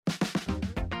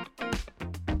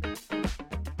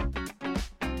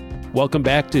Welcome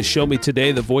back to Show Me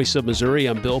Today, the Voice of Missouri.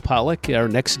 I'm Bill Pollack. Our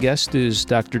next guest is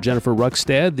Dr. Jennifer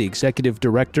Rukstad, the Executive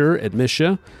Director at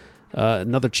MSHSAA.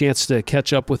 Another chance to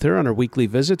catch up with her on her weekly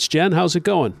visits. Jen, how's it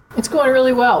going? It's going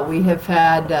really well. We have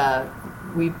had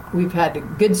we've had a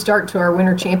good start to our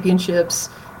winter championships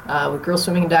with girls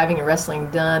swimming and diving and wrestling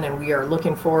done, and we are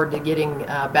looking forward to getting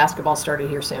basketball started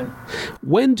here soon.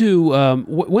 When do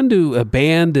a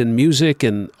band and music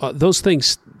and those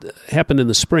things happen in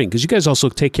the spring? Because you guys also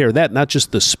take care of that, not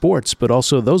just the sports, but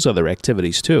also those other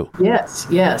activities too.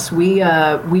 Yes. We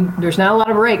there's not a lot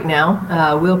of break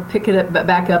now. We'll pick it up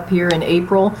back up here in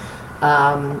April.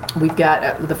 We've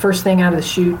got the first thing out of the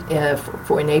chute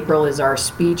in April is our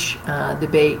speech,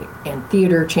 debate, and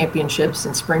theater championships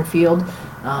in Springfield.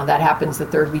 That happens the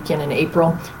third weekend in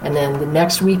April. And then the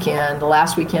next weekend, the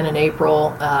last weekend in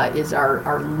April, is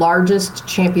our largest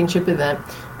championship event,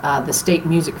 the State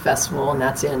Music Festival, and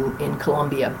that's in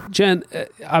Columbia. Jen,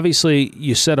 obviously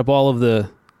you set up all of the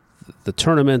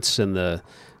tournaments and the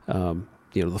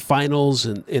finals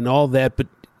and all that, but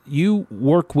you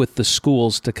work with the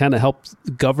schools to kind of help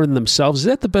govern themselves. Is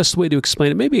that the best way to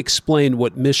explain it? Maybe explain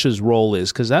what MSHSAA's role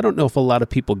is, because I don't know if a lot of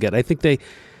people get it. I think they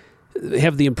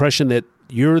have the impression that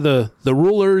you're the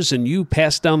rulers and you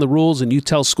pass down the rules and you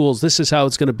tell schools this is how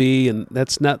it's going to be, and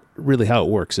that's not really how it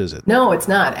works, is it? No, it's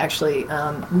not, actually.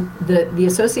 The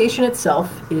association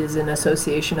itself is an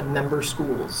association of member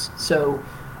schools. So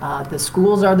the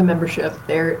schools are the membership.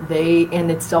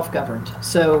 And it's self-governed.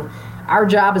 So our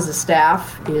job as a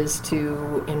staff is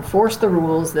to enforce the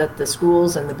rules that the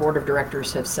schools and the board of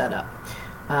directors have set up.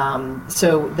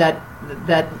 So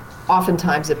that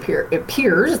oftentimes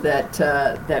appears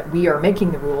that we are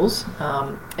making the rules,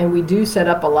 and we do set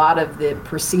up a lot of the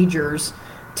procedures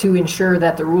to ensure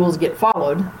that the rules get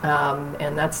followed,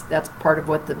 and that's part of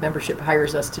what the membership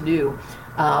hires us to do.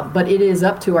 But it is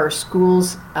up to our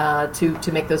schools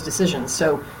to make those decisions.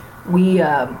 So we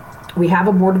have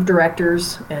a board of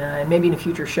directors, and maybe in a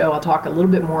future show I'll talk a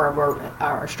little bit more about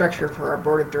our structure for our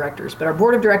board of directors. But our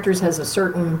board of directors has a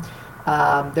certain,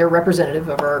 they're representative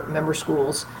of our member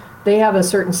schools. They have a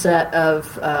certain set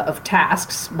of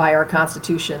tasks by our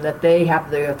Constitution that they have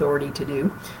the authority to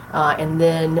do. And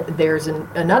then there's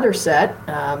another set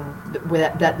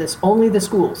that only the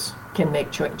schools can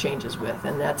make changes with,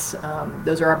 and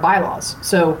those are our bylaws.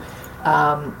 So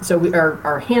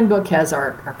our handbook has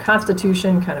our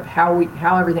Constitution, kind of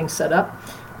how everything's set up.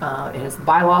 It has the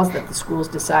bylaws that the schools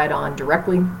decide on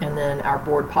directly, and then our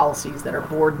board policies that our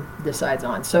board decides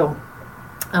on. So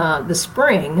the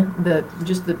spring,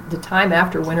 the time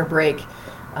after winter break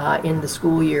in the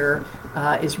school year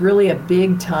is really a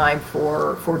big time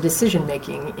for decision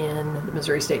making in the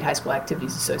Missouri State High School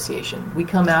Activities Association. We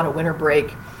come out of winter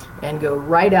break and go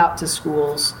right out to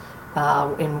schools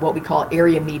in what we call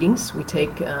area meetings. We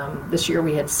take, this year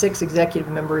we had 6 executive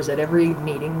members at every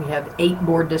meeting. We have 8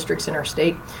 board districts in our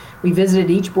state. We visited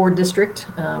each board district.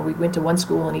 We went to one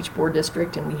school in each board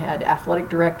district, and we had athletic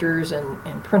directors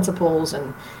and principals,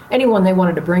 and anyone they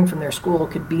wanted to bring from their school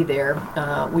could be there.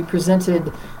 We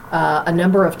presented a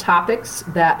number of topics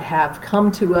that have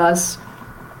come to us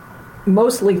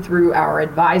mostly through our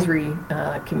advisory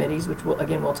committees, which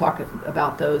we'll talk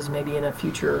about those maybe in a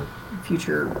future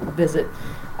visit.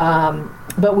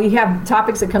 But we have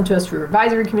topics that come to us through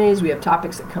advisory committees. We have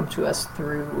topics that come to us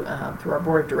through our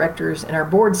board of directors. And our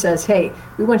board says, hey,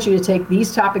 we want you to take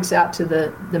these topics out to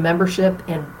the membership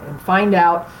and find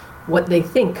out what they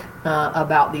think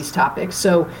about these topics.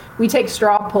 So we take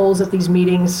straw polls at these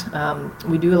meetings.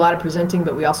 We do a lot of presenting,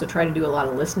 but we also try to do a lot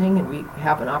of listening, and we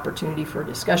have an opportunity for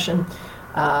discussion.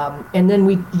 And then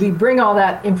we bring all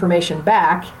that information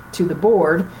back to the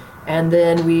board, and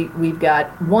then we've got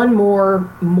one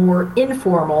more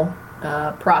informal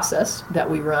process that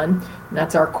we run, and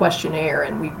that's our questionnaire,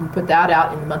 and we put that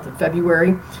out in the month of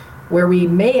February, where we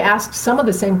may ask some of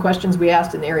the same questions we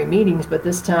asked in the area meetings, but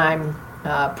this time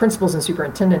principals and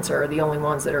superintendents are the only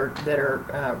ones that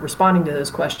are responding to those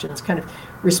questions, kind of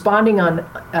responding on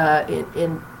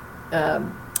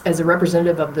as a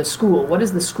representative of the school. What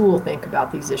does the school think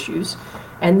about these issues?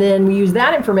 And then we use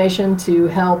that information to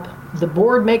help the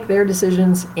board make their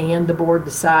decisions and the board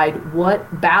decide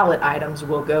what ballot items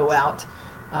will go out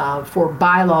for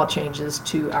bylaw changes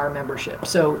to our membership.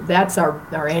 So that's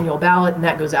our annual ballot, and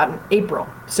that goes out in April.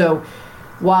 So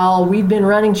while we've been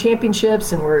running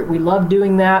championships and we love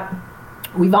doing that,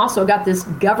 we've also got this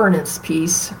governance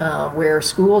piece where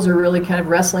schools are really kind of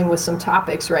wrestling with some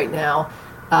topics right now,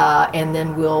 and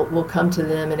then we'll come to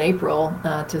them in April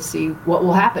to see what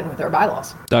will happen with our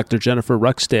bylaws. Dr. Jennifer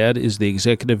Rukstad is the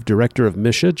Executive Director of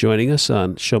MSHSAA, joining us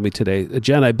on Show Me Today.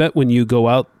 Jen, I bet when you go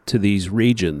out to these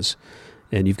regions,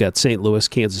 and you've got St. Louis,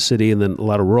 Kansas City, and then a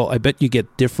lot of rural. I bet you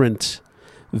get different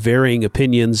varying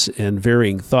opinions and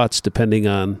varying thoughts depending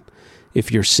on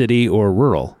if you're city or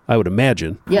rural, I would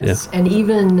imagine. Yes, yeah. And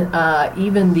even the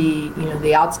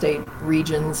the outstate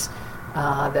regions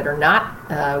that are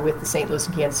not with the St. Louis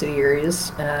and Kansas City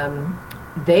areas,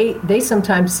 they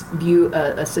sometimes view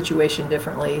a situation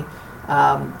differently.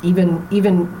 Even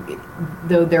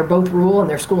though they're both rural and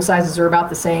their school sizes are about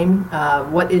the same,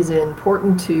 what is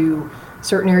important to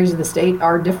certain areas of the state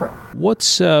are different. What's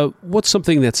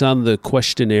something that's on the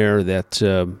questionnaire that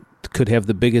could have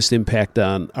the biggest impact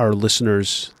on our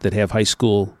listeners that have high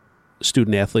school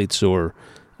student athletes or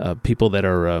people that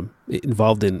are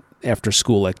involved in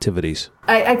after-school activities?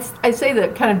 I'd say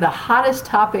that kind of the hottest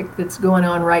topic that's going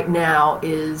on right now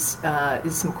is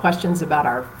some questions about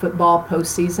our football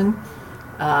postseason.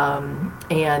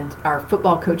 And our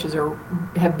football coaches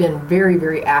have been very,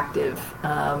 very active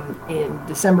in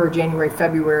December, January,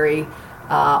 February,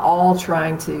 all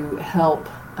trying to help,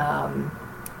 kind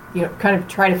of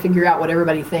try to figure out what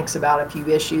everybody thinks about a few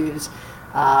issues.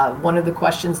 One of the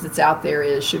questions that's out there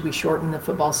is, should we shorten the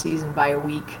football season by a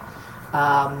week,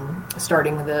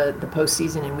 starting the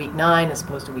postseason in week 9 as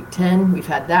opposed to week 10? We've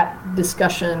had that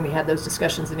discussion. We had those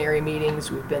discussions in area meetings.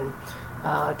 We've been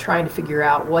trying to figure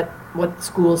out what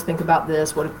schools think about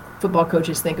this, what football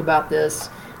coaches think about this.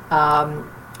 And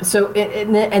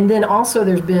then also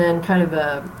there's been kind of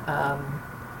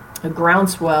a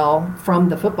groundswell from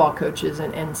the football coaches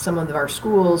and some of our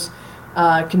schools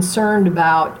concerned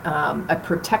about a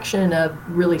protection of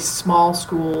really small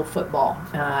school football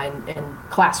and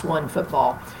Class 1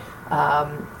 football.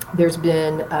 There's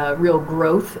been real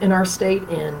growth in our state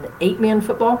in 8-man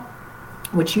football,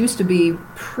 which used to be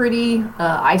pretty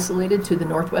isolated to the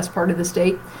northwest part of the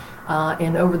state.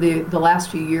 And over the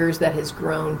last few years, that has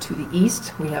grown to the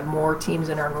east. We have more teams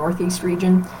in our northeast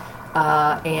region,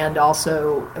 and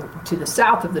also to the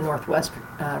south of the northwest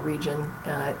region,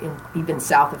 even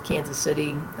south of Kansas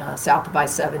City, south of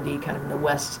I-70, kind of in the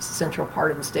west central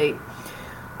part of the state.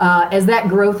 As that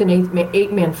growth in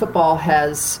 8-man football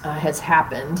has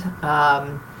happened,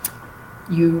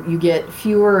 you get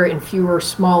fewer and fewer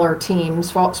smaller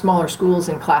teams, smaller schools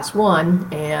in Class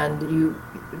 1, and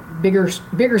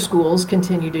bigger schools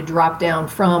continue to drop down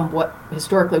from what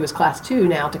historically was Class 2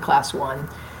 now to Class 1.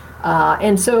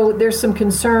 And so there's some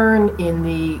concern in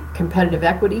the competitive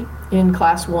equity in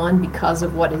Class 1 because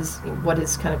of what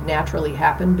has kind of naturally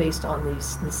happened based on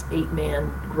this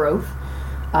 8-man growth.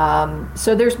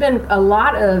 So there's been a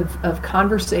lot of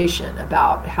conversation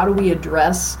about how do we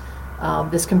address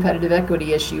this competitive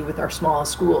equity issue with our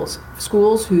smallest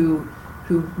schools who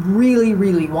really,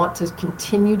 really want to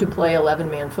continue to play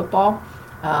 11-man football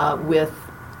with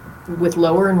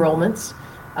lower enrollments.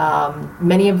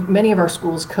 Many of our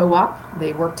schools co-op.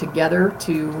 They work together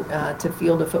to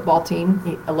field a football team,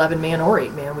 11-man or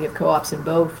 8-man. We have co-ops in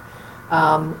both.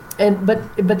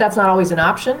 But that's not always an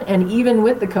option. And even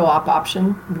with the co-op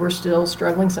option, we're still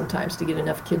struggling sometimes to get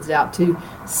enough kids out to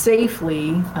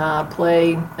safely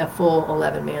play a full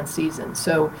 11-man season.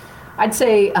 So I'd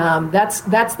say that's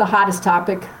the hottest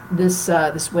topic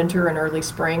this winter and early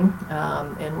spring,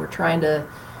 and we're trying to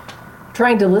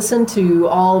listen to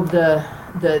all of the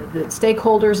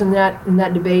stakeholders in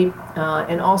that debate,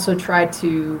 and also try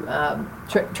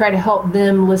to help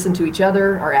them listen to each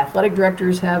other. Our athletic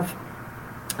directors have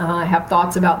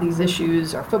thoughts about these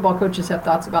issues. Our football coaches have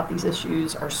thoughts about these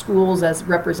issues. Our schools, as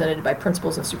represented by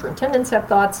principals and superintendents, have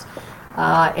thoughts,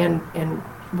 and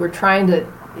we're trying to.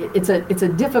 It's a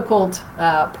difficult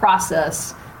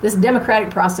process. This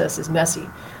democratic process is messy,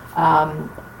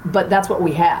 but that's what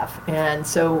we have. And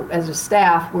so, as a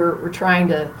staff, we're trying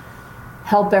to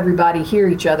help everybody hear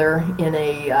each other in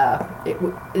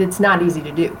it's not easy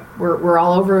to do. We're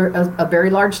all over a very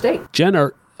large state. Jen,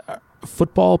 are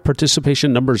football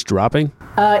participation numbers dropping?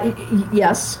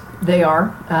 Yes, they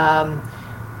are.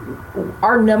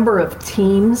 Our number of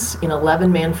teams in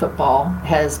 11-man football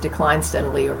has declined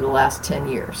steadily over the last 10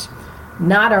 years.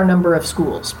 Not our number of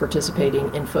schools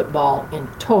participating in football in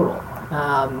total.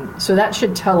 So that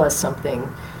should tell us something.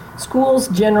 Schools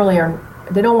generally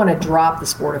they don't want to drop the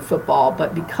sport of football,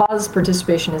 but because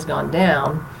participation has gone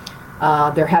down,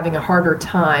 they're having a harder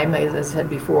time, as I said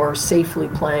before, safely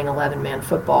playing 11-man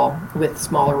football with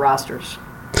smaller rosters.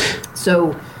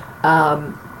 So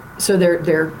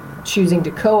they're choosing to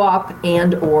co-op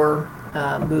and or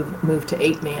move to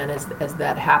 8-man as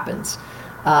that happens.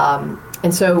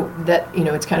 And so that,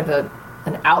 it's kind of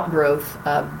an outgrowth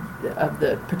of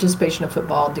the participation of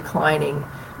football declining.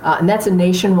 And that's a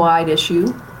nationwide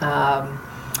issue.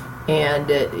 And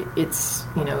it's,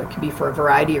 it can be for a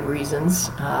variety of reasons,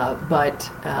 but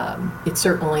it's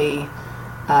certainly,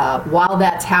 while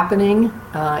that's happening,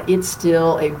 it's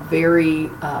still a very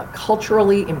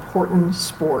culturally important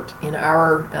sport in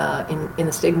our in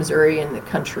the state of Missouri and the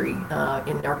country,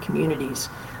 in our communities.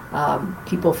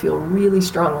 People feel really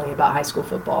strongly about high school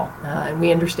football, and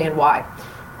we understand why.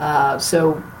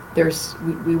 So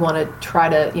we want to try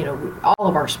to, all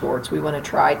of our sports, we want to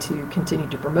try to continue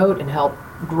to promote and help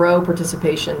grow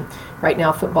participation. Right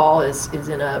now, football is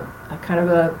in a kind of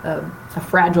a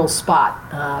fragile spot,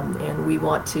 and we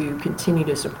want to continue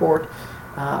to support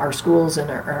our schools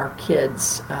and our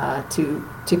kids to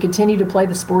continue to play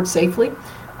the sport safely.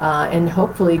 And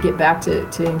hopefully get back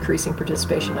to increasing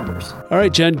participation numbers. All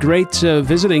right, Jen, great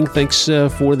visiting. Thanks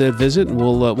for the visit, and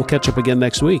we'll catch up again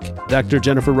next week. Dr.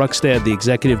 Jennifer Rukstad, the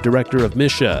Executive Director of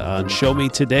MSHSAA, on Show Me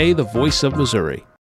Today, the Voice of Missouri.